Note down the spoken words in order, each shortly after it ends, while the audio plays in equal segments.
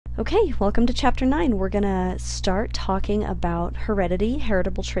Okay, welcome to Chapter 9. We're going to start talking about heredity,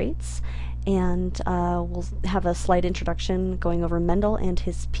 heritable traits, and we'll have a slight introduction going over Mendel and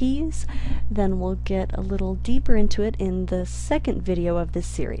his P's. Then we'll get a little deeper into it in the second video of this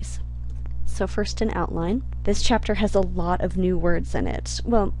series. So first, an outline. This chapter has a lot of new words in it.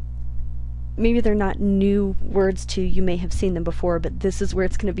 Well, maybe they're not new words to you, you may have seen them before, but this is where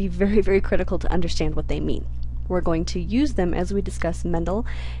it's going to be very, very critical to understand what they mean. We're going to use them as we discuss Mendel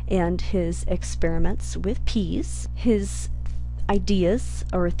and his experiments with peas, his ideas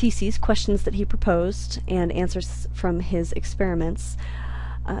or theses, questions that he proposed, and answers from his experiments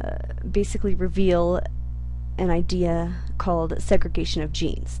basically reveal an idea called segregation of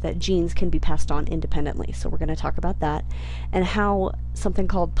genes, that genes can be passed on independently. So we're going to talk about that, and how something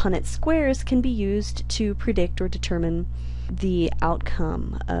called Punnett squares can be used to predict or determine the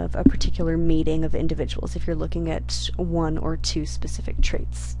outcome of a particular mating of individuals if you're looking at one or two specific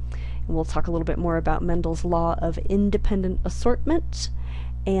traits. And we'll talk a little bit more about Mendel's law of independent assortment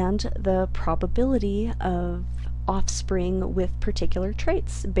and the probability of offspring with particular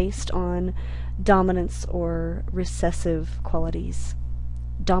traits based on dominance or recessive qualities.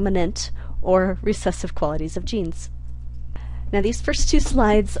 Dominant or recessive qualities of genes. Now, these first two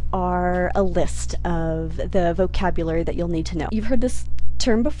slides are a list of the vocabulary that you'll need to know. You've heard this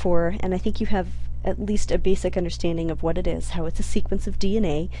term before, and I think you have at least a basic understanding of what it is, how it's a sequence of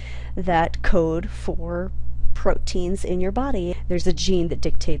DNA that code for proteins in your body. There's a gene that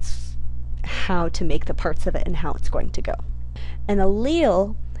dictates how to make the parts of it and how it's going to go. An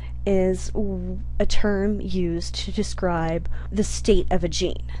allele is a term used to describe the state of a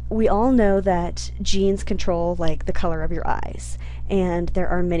gene. We all know that genes control, like, the color of your eyes, and there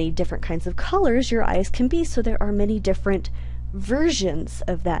are many different kinds of colors your eyes can be, so there are many different versions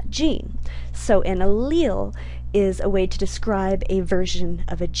of that gene. So an allele is a way to describe a version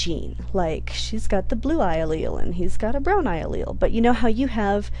of a gene. Like, she's got the blue eye allele and he's got a brown eye allele, but you know how you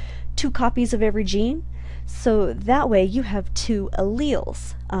have two copies of every gene? So that way you have two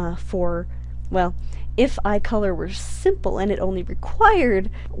alleles for, well, if eye color were simple and it only required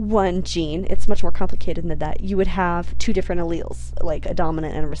one gene, it's much more complicated than that. You would have two different alleles, like a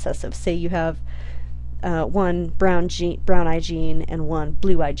dominant and a recessive. Say you have one brown eye gene and one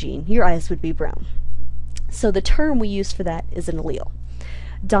blue eye gene. Your eyes would be brown. So the term we use for that is an allele.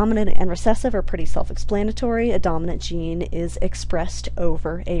 Dominant and recessive are pretty self-explanatory. A dominant gene is expressed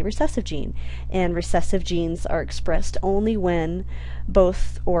over a recessive gene, and recessive genes are expressed only when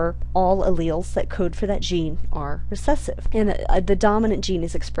both or all alleles that code for that gene are recessive. And the dominant gene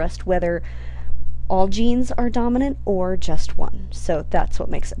is expressed whether all genes are dominant or just one. So that's what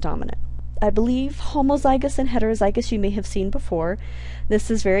makes it dominant. I believe homozygous and heterozygous you may have seen before.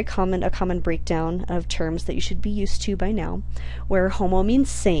 This is very common, a common breakdown of terms that you should be used to by now, where homo means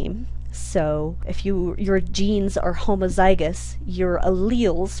same. So if your genes are homozygous, your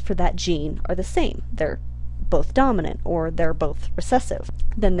alleles for that gene are the same. They're both dominant or they're both recessive.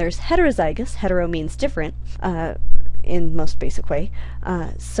 Then there's heterozygous. Hetero means different in most basic way.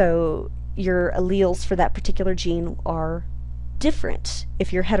 So your alleles for that particular gene are different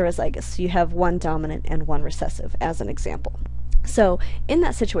if you're heterozygous. You have one dominant and one recessive, as an example. So in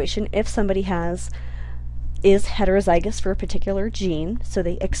that situation, if somebody is heterozygous for a particular gene, so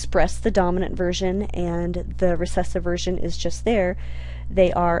they express the dominant version and the recessive version is just there,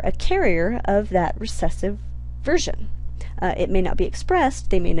 they are a carrier of that recessive version. It may not be expressed,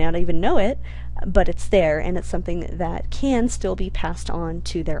 they may not even know it, but it's there, and it's something that can still be passed on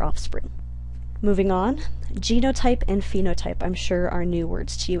to their offspring. Moving on, genotype and phenotype, I'm sure, are new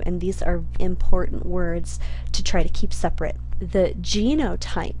words to you, and these are important words to try to keep separate. The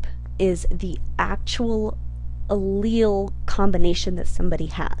genotype is the actual allele combination that somebody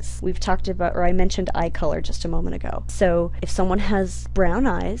has. We've talked about, or I mentioned eye color just a moment ago. So if someone has brown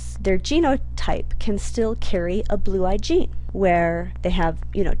eyes, their genotype can still carry a blue-eyed gene, where they have,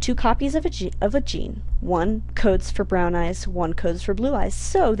 two copies of a gene. One codes for brown eyes, one codes for blue eyes.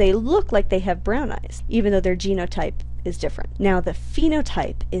 So they look like they have brown eyes, even though their genotype is different. Now, the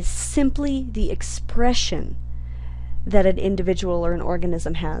phenotype is simply the expression that an individual or an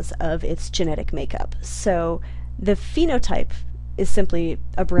organism has of its genetic makeup. So the phenotype is simply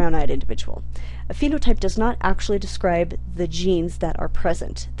a brown-eyed individual. A phenotype does not actually describe the genes that are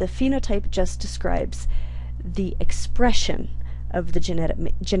present. The phenotype just describes the expression of the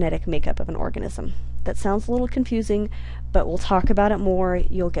genetic makeup of an organism. That sounds a little confusing, but we'll talk about it more.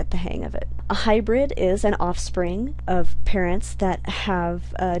 You'll get the hang of it. A hybrid is an offspring of parents that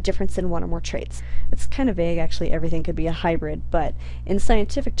have a difference in one or more traits. It's kind of vague, actually. Everything could be a hybrid, but in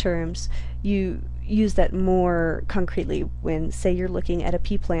scientific terms, you use that more concretely when, say, you're looking at a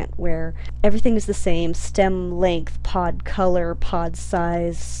pea plant where everything is the same: stem length, pod color, pod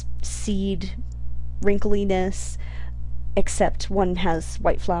size, seed wrinkliness, except one has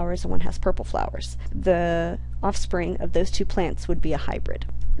white flowers and one has purple flowers. The offspring of those two plants would be a hybrid.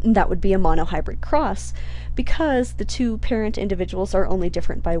 That would be a monohybrid cross because the two parent individuals are only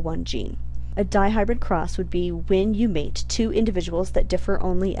different by one gene. A dihybrid cross would be when you mate two individuals that differ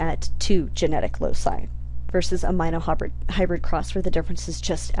only at two genetic loci, versus a monohybrid cross where the difference is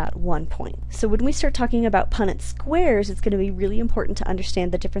just at one point. So when we start talking about Punnett squares, it's going to be really important to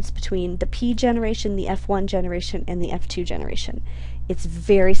understand the difference between the P generation, the F1 generation, and the F2 generation. It's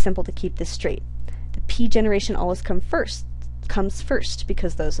very simple to keep this straight. The P generation always comes first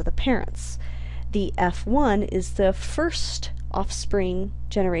because those are the parents. The F1 is the first offspring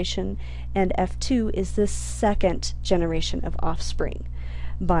generation, and F2 is the second generation of offspring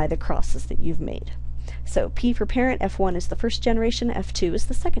by the crosses that you've made. So P for parent, F1 is the first generation, F2 is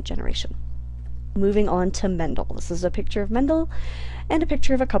the second generation. Moving on to Mendel. This is a picture of Mendel and a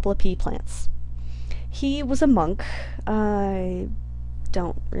picture of a couple of pea plants. He was a monk. I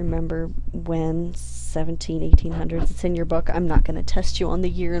don't remember when, 1800s. It's in your book. I'm not going to test you on the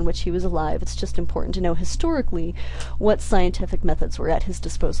year in which he was alive. It's just important to know historically what scientific methods were at his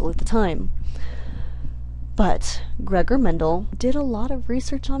disposal at the time. But Gregor Mendel did a lot of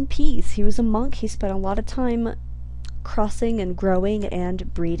research on peas. He was a monk. He spent a lot of time crossing and growing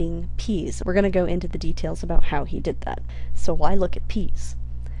and breeding peas. We're going to go into the details about how he did that. So why look at peas?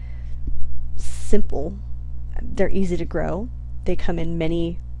 Simple. They're easy to grow. They come in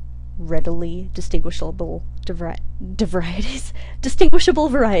many readily distinguishable varieties,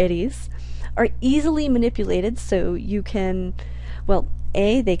 are easily manipulated, so you can, well,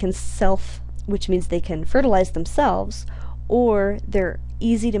 they can which means they can fertilize themselves, or they're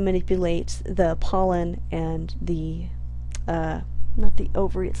easy to manipulate the pollen and the, not the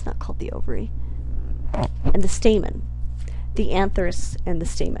ovary, it's not called the ovary, and the stamen, the anthers and the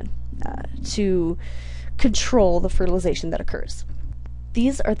stamen, to control the fertilization that occurs.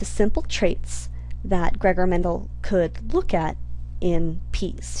 These are the simple traits that Gregor Mendel could look at in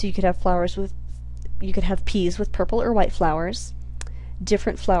peas. So you could have peas with purple or white flowers,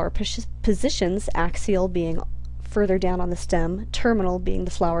 different flower positions, axial being further down on the stem, terminal being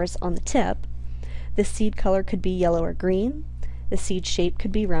the flowers on the tip. The seed color could be yellow or green. The seed shape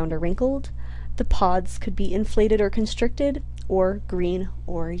could be round or wrinkled. The pods could be inflated or constricted, or green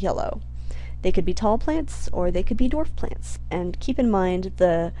or yellow. They could be tall plants or they could be dwarf plants. And keep in mind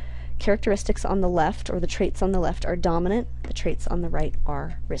the characteristics on the left, or the traits on the left, are dominant. The traits on the right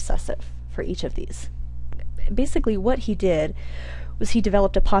are recessive for each of these. Basically what he did was he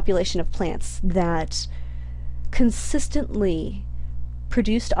developed a population of plants that consistently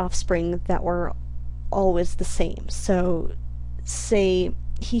produced offspring that were always the same. So say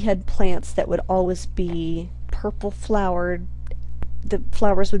he had plants that would always be purple flowered, the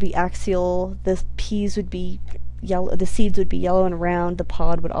flowers would be axial, the peas would be yellow, the seeds would be yellow and round, the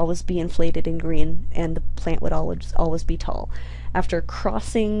pod would always be inflated and green, and the plant would always be tall. After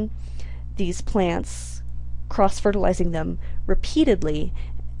crossing these plants, cross-fertilizing them repeatedly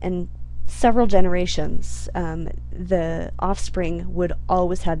and several generations, the offspring would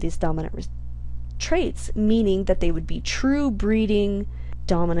always have these dominant traits, meaning that they would be true breeding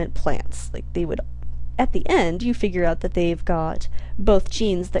dominant plants. Like they would, at the end, you figure out that they've got both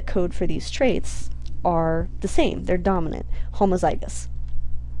genes that code for these traits are the same. They're dominant, homozygous.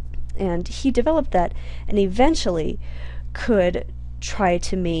 And he developed that and eventually could try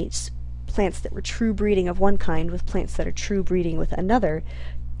to mate plants that were true breeding of one kind with plants that are true breeding with another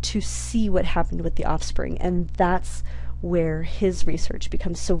to see what happened with the offspring. And that's where his research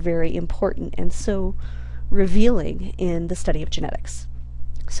becomes so very important and so revealing in the study of genetics.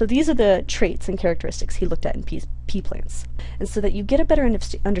 So these are the traits and characteristics he looked at in pea plants. And so that you get a better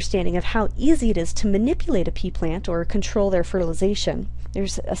understanding of how easy it is to manipulate a pea plant or control their fertilization,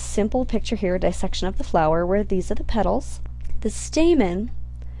 there's a simple picture here, a dissection of the flower, where these are the petals. The stamen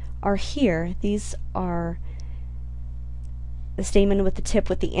are here. These are the stamen with the tip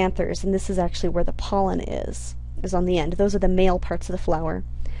with the anthers, and this is actually where the pollen is on the end. Those are the male parts of the flower.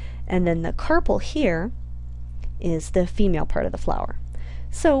 And then the carpel here is the female part of the flower.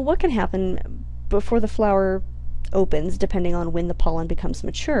 So what can happen before the flower opens, depending on when the pollen becomes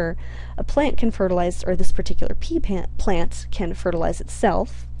mature? A plant can fertilize, or this particular pea plant can fertilize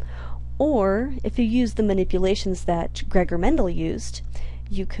itself, or if you use the manipulations that Gregor Mendel used,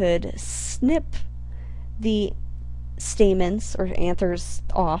 you could snip the stamens or anthers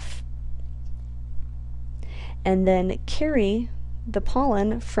off and then carry the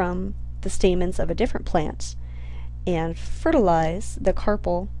pollen from the stamens of a different plant and fertilize the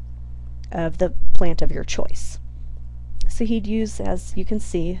carpel of the plant of your choice. So he'd use, as you can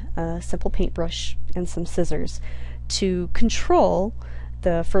see, a simple paintbrush and some scissors to control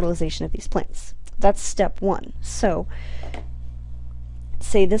the fertilization of these plants. That's step one. So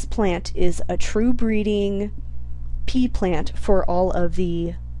say this plant is a true breeding pea plant for all of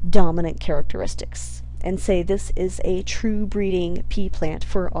the dominant characteristics, and say this is a true breeding pea plant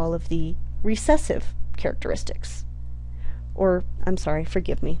for all of the recessive characteristics. Or, I'm sorry,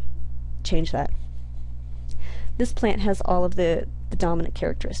 forgive me, change that. This plant has all of the dominant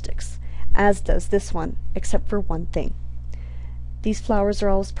characteristics, as does this one, except for one thing. These flowers are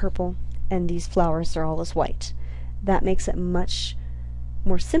always purple, and these flowers are always white. That makes it much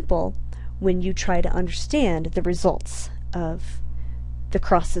more simple when you try to understand the results of the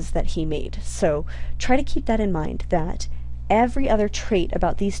crosses that he made. So try to keep that in mind, that every other trait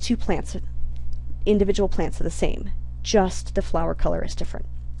about these two plants, individual plants, are the same, just the flower color is different.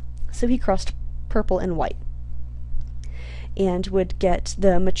 So he crossed purple and white and would get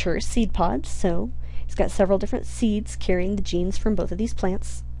the mature seed pods. So he's got several different seeds carrying the genes from both of these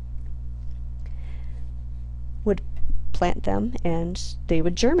plants, would plant them, and they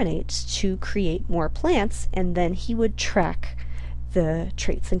would germinate to create more plants, and then he would track the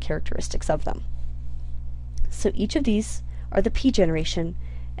traits and characteristics of them. So each of these are the P generation,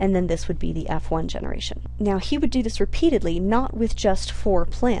 and then this would be the F1 generation. Now he would do this repeatedly, not with just 4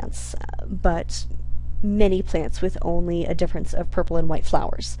 plants, but many plants with only a difference of purple and white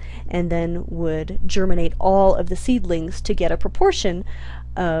flowers, and then would germinate all of the seedlings to get a proportion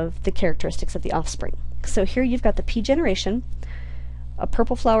of the characteristics of the offspring. So here you've got the P generation, a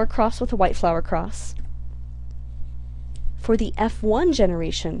purple flower cross with a white flower cross. For the F1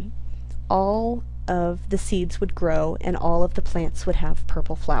 generation, all of the seeds would grow and all of the plants would have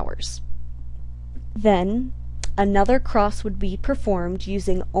purple flowers. Then another cross would be performed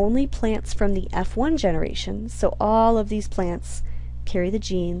using only plants from the F1 generation. So all of these plants carry the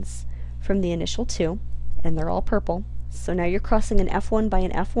genes from the initial 2, and they're all purple. So now you're crossing an F1 by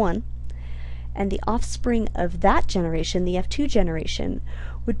an F1. And the offspring of that generation, the F2 generation,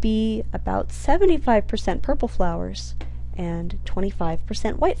 would be about 75% purple flowers and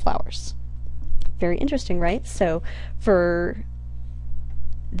 25% white flowers. Very interesting, right? So for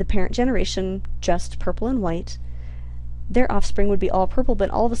the parent generation, just purple and white, their offspring would be all purple, but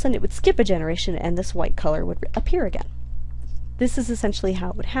all of a sudden it would skip a generation and this white color would appear again. This is essentially how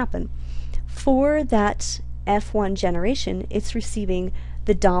it would happen. For that F1 generation, it's receiving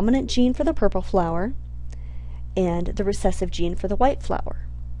the dominant gene for the purple flower and the recessive gene for the white flower.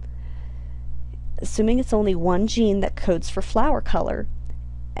 Assuming it's only one gene that codes for flower color,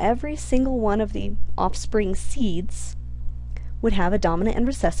 every single one of the offspring seeds would have a dominant and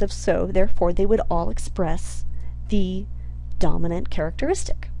recessive, so therefore they would all express the dominant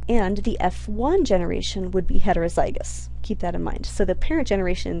characteristic. And the F1 generation would be heterozygous. Keep that in mind. So the parent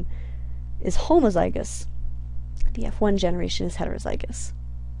generation is homozygous. The F1 generation is heterozygous.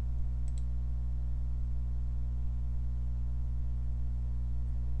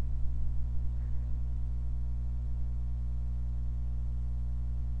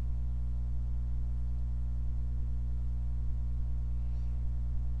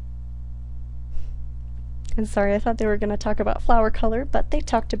 And sorry, I thought they were going to talk about flower color, but they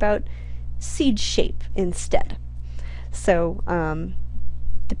talked about seed shape instead. So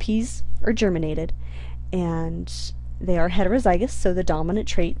the peas are germinated, and they are heterozygous, so the dominant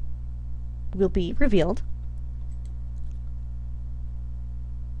trait will be revealed.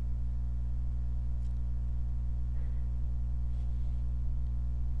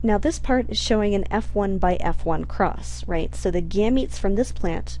 Now this part is showing an F1 by F1 cross, right? So the gametes from this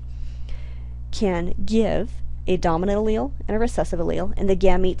plant can give a dominant allele and a recessive allele, and the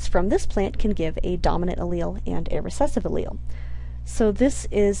gametes from this plant can give a dominant allele and a recessive allele. So this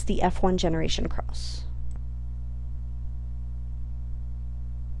is the F1 generation cross.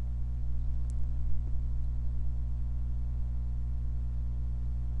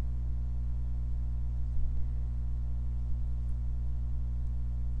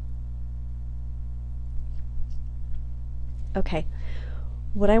 Okay,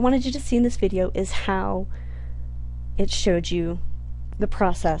 what I wanted you to see in this video is how it showed you the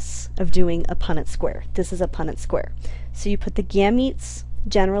process of doing a Punnett square. This is a Punnett square. So you put the gametes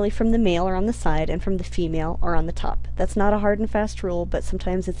generally from the male are on the side and from the female are on the top. That's not a hard and fast rule, but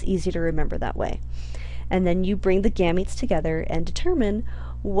sometimes it's easy to remember that way. And then you bring the gametes together and determine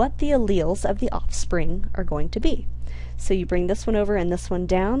what the alleles of the offspring are going to be. So you bring this one over and this one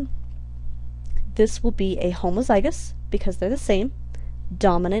down. This will be a homozygous because they're the same.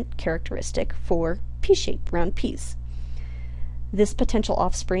 dominant characteristic for pea shape, round peas. This potential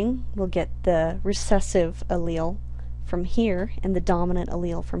offspring will get the recessive allele from here and the dominant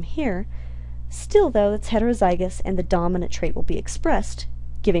allele from here. Still, though, it's heterozygous and the dominant trait will be expressed,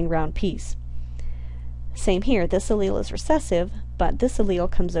 giving round peas. Same here, this allele is recessive, but this allele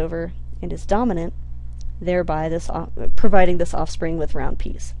comes over and is dominant, thereby providing this offspring with round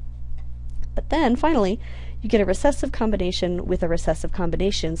peas. But then, finally, you get a recessive combination with a recessive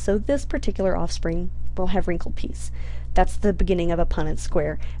combination, so this particular offspring will have wrinkled peas. That's the beginning of a Punnett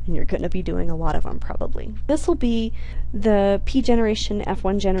square, and you're going to be doing a lot of them probably. This will be the P generation,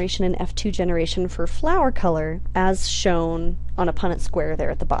 F1 generation, and F2 generation for flower color as shown on a Punnett square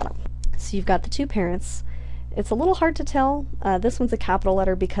there at the bottom. So you've got the two parents. It's a little hard to tell. This one's a capital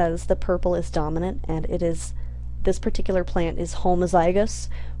letter because the purple is dominant, and this particular plant is homozygous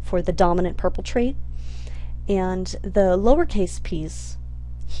for the dominant purple trait. And the lowercase p's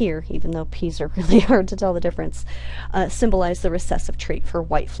here, even though p's are really hard to tell the difference, symbolize the recessive trait for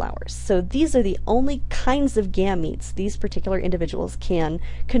white flowers. So these are the only kinds of gametes these particular individuals can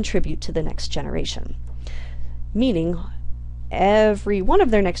contribute to the next generation. Meaning, every one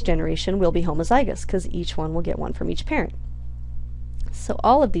of their next generation will be homozygous, because each one will get one from each parent. So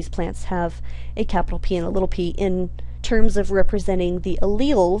all of these plants have a capital P and a little p in terms of representing the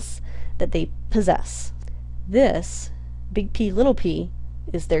alleles that they possess. This, big P, little p,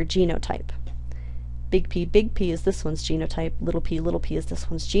 is their genotype. Big P is this one's genotype, little p is this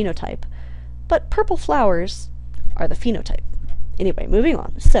one's genotype. But purple flowers are the phenotype. Anyway, moving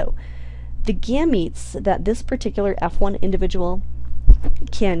on. So, the gametes that this particular F1 individual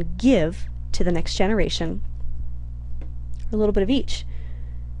can give to the next generation are a little bit of each.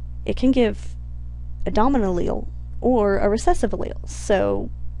 It can give a dominant allele or a recessive allele. So,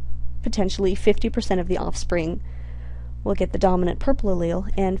 potentially 50% of the offspring will get the dominant purple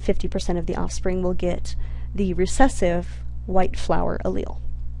allele, and 50% of the offspring will get the recessive white flower allele.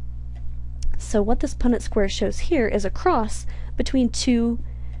 So what this Punnett square shows here is a cross between two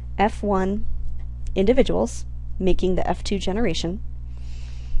F1 individuals, making the F2 generation.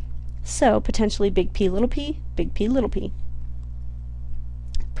 So potentially big P, little p, big P, little p.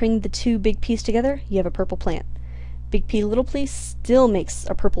 Bring the two big P's together, you have a purple plant. Big P, little p still makes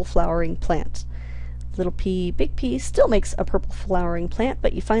a purple flowering plant. Little p, big P still makes a purple flowering plant,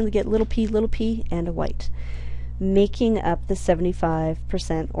 but you finally get little p, and a white, making up the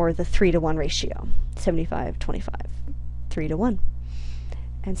 75% or the 3-to-1 ratio. 75-25, 3-to-1.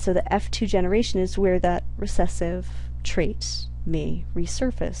 And so the F2 generation is where that recessive trait may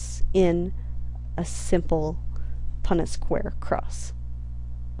resurface in a simple Punnett square cross.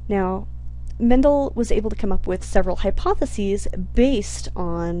 Now, Mendel was able to come up with several hypotheses based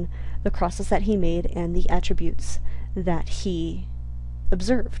on the crosses that he made and the attributes that he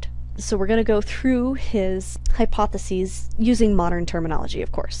observed. So we're going to go through his hypotheses using modern terminology,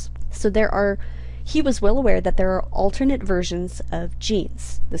 of course. So he was well aware that there are alternate versions of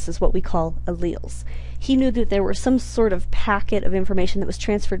genes. This is what we call alleles. He knew that there was some sort of packet of information that was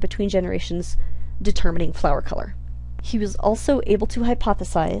transferred between generations determining flower color. He was also able to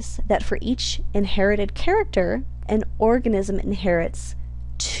hypothesize that for each inherited character, an organism inherits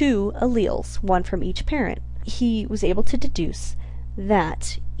 2 alleles, one from each parent. He was able to deduce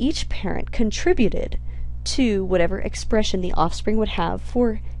that each parent contributed to whatever expression the offspring would have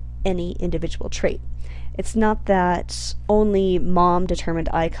for any individual trait. It's not that only mom determined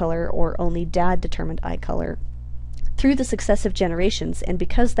eye color or only dad determined eye color. Through the successive generations, and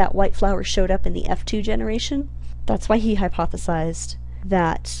because that white flower showed up in the F2 generation, that's why he hypothesized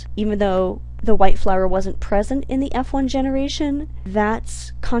that even though the white flower wasn't present in the F1 generation,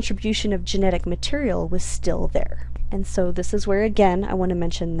 that contribution of genetic material was still there. And so this is where, again, I want to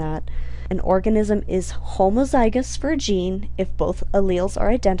mention that an organism is homozygous for a gene if both alleles are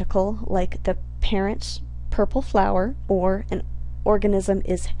identical, like the parent purple flower, or an organism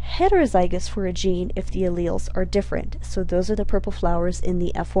is heterozygous for a gene if the alleles are different. So those are the purple flowers in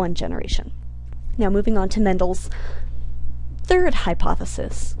the F1 generation. Now moving on to Mendel's third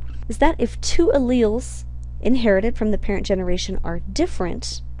hypothesis, is that if 2 alleles inherited from the parent generation are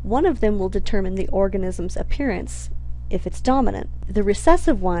different, one of them will determine the organism's appearance if it's dominant. The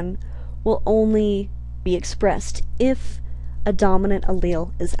recessive one will only be expressed if a dominant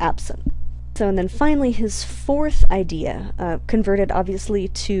allele is absent. So, and then finally his fourth idea, converted obviously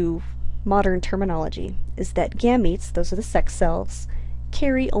to modern terminology, is that gametes, those are the sex cells,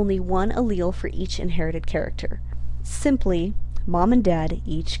 carry only 1 allele for each inherited character. Simply, mom and dad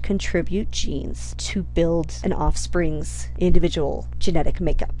each contribute genes to build an offspring's individual genetic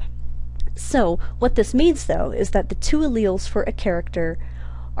makeup. So what this means, though, is that the two alleles for a character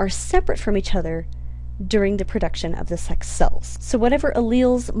are separate from each other during the production of the sex cells. So whatever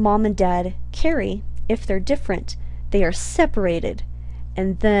alleles mom and dad carry, if they're different, they are separated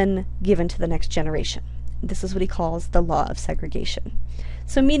and then given to the next generation. This is what he calls the law of segregation.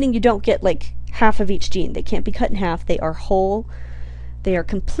 So meaning you don't get like half of each gene. They can't be cut in half. They are whole, they are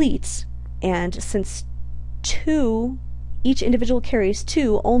complete, and since each individual carries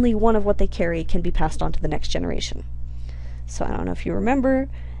two, only one of what they carry can be passed on to the next generation. So I don't know if you remember,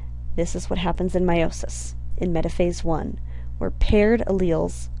 this is what happens in meiosis, in metaphase 1, where paired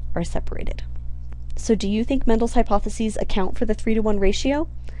alleles are separated. So do you think Mendel's hypotheses account for the 3-to-1 ratio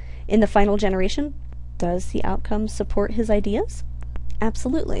in the final generation? Does the outcome support his ideas?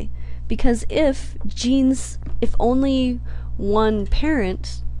 Absolutely. Because if only one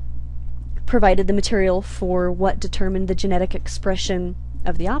parent provided the material for what determined the genetic expression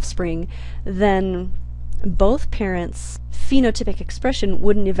of the offspring, then both parents' phenotypic expression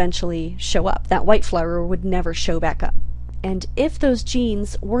wouldn't eventually show up. That white flower would never show back up. And if those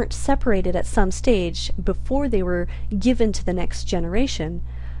genes weren't separated at some stage before they were given to the next generation,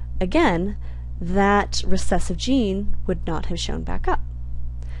 again, that recessive gene would not have shown back up.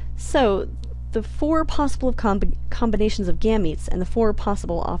 So the 4 possible combinations of gametes and the 4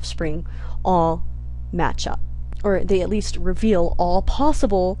 possible offspring all match up, or they at least reveal all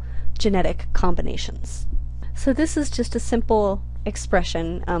possible genetic combinations. So this is just a simple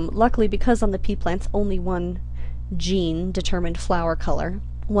expression. Luckily, because on the pea plants only one gene determined flower color,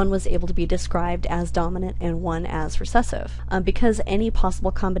 one was able to be described as dominant and one as recessive, because any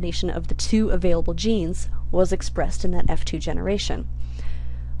possible combination of the 2 available genes was expressed in that F2 generation.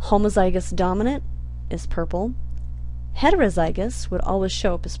 Homozygous dominant is purple. Heterozygous would always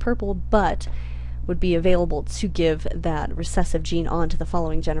show up as purple, but would be available to give that recessive gene on to the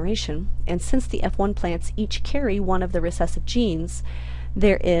following generation. And since the F1 plants each carry one of the recessive genes,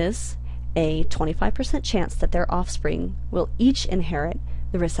 there is a 25% chance that their offspring will each inherit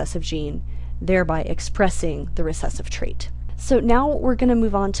the recessive gene, thereby expressing the recessive trait. So now we're going to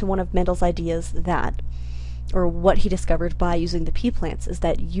move on to one of Mendel's ideas or what he discovered by using the pea plants, is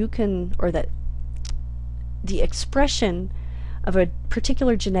that that the expression of a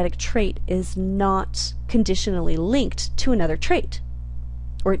particular genetic trait is not conditionally linked to another trait,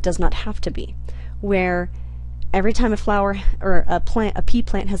 or it does not have to be, where every time a flower or a pea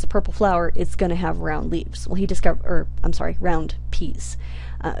plant has a purple flower, it's going to have round leaves. Well, round peas.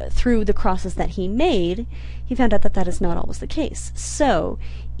 Through the crosses that he made, he found out that that is not always the case. So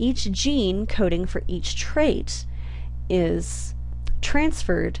each gene coding for each trait is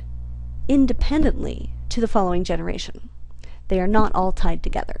transferred independently to the following generation. They are not all tied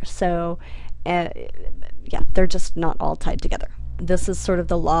together. So, they're just not all tied together. This is sort of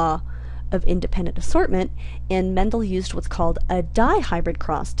the law of independent assortment, and Mendel used what's called a dihybrid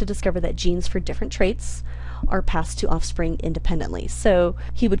cross to discover that genes for different traits are passed to offspring independently. So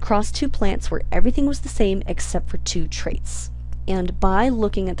he would cross 2 plants where everything was the same except for 2 traits. And by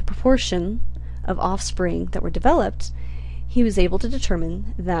looking at the proportion of offspring that were developed, he was able to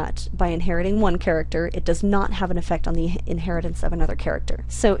determine that by inheriting one character, it does not have an effect on the inheritance of another character.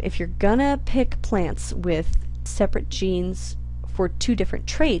 So if you're gonna pick plants with separate genes for 2 different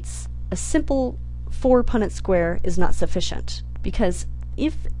traits, a simple 4-Punnett square is not sufficient, because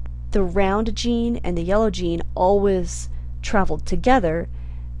if the round gene and the yellow gene always traveled together,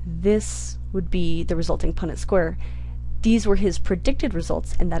 this would be the resulting Punnett square. These were his predicted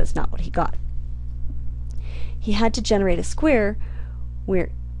results, and that is not what he got. He had to generate a square where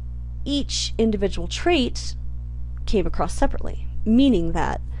each individual trait came across separately, meaning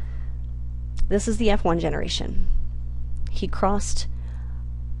that this is the F1 generation. He crossed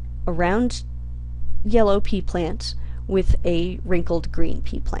a round yellow pea plant with a wrinkled green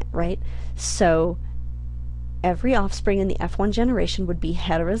pea plant, right? So every offspring in the F1 generation would be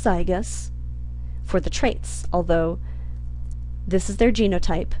heterozygous for the traits, although this is their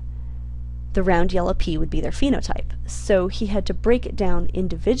genotype. The round yellow pea would be their phenotype. So he had to break it down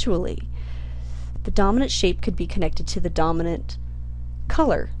individually. The dominant shape could be connected to the dominant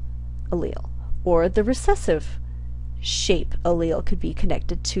color allele, or the recessive shape allele could be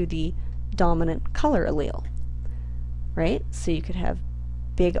connected to the dominant color allele, right? So you could have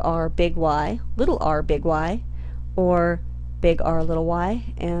big R, big Y, little r, big Y, or big R, little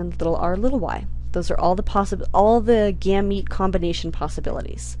y, and little r, little y. Those are all the gamete combination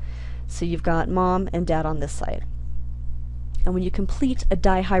possibilities. So you've got mom and dad on this side. And when you complete a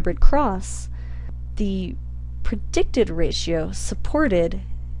dihybrid cross, the predicted ratio supported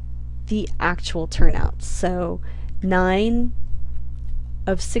the actual turnout. So 9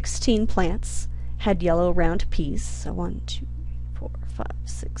 of 16 plants had yellow round peas. So 1, 2, 4, 5,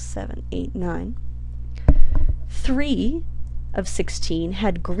 6, 7, 8, 9. 3 of 16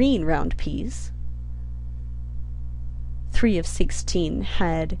 had green round peas. 3 of 16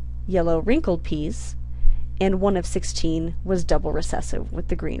 had yellow wrinkled peas, and 1 of 16 was double recessive with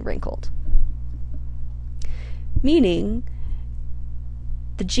the green wrinkled. Meaning,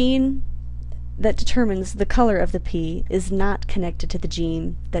 the gene that determines the color of the pea is not connected to the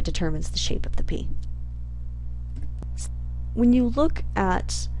gene that determines the shape of the pea. When you look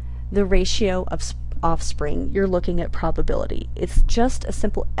at the ratio of offspring, you're looking at probability. It's just a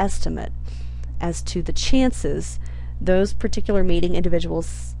simple estimate as to the chances those particular mating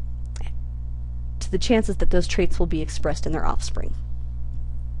individuals, to the chances that those traits will be expressed in their offspring.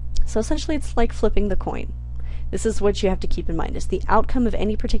 So essentially it's like flipping the coin. This is what you have to keep in mind, is the outcome of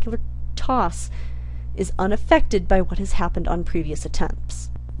any particular toss is unaffected by what has happened on previous attempts.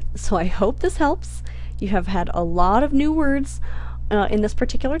 So I hope this helps. You have had a lot of new words in this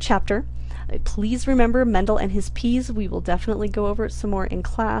particular chapter. Please remember Mendel and his peas. We will definitely go over it some more in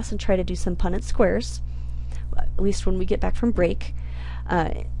class and try to do some Punnett squares, at least when we get back from break.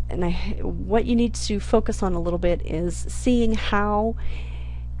 What you need to focus on a little bit is seeing how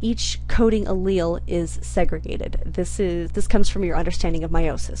each coding allele is segregated. This comes from your understanding of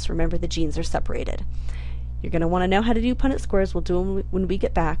meiosis. Remember, the genes are separated. You're going to want to know how to do Punnett squares. We'll do them when we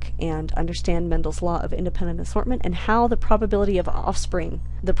get back, and understand Mendel's law of independent assortment and how the probability of offspring,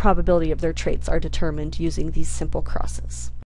 the probability of their traits, are determined using these simple crosses.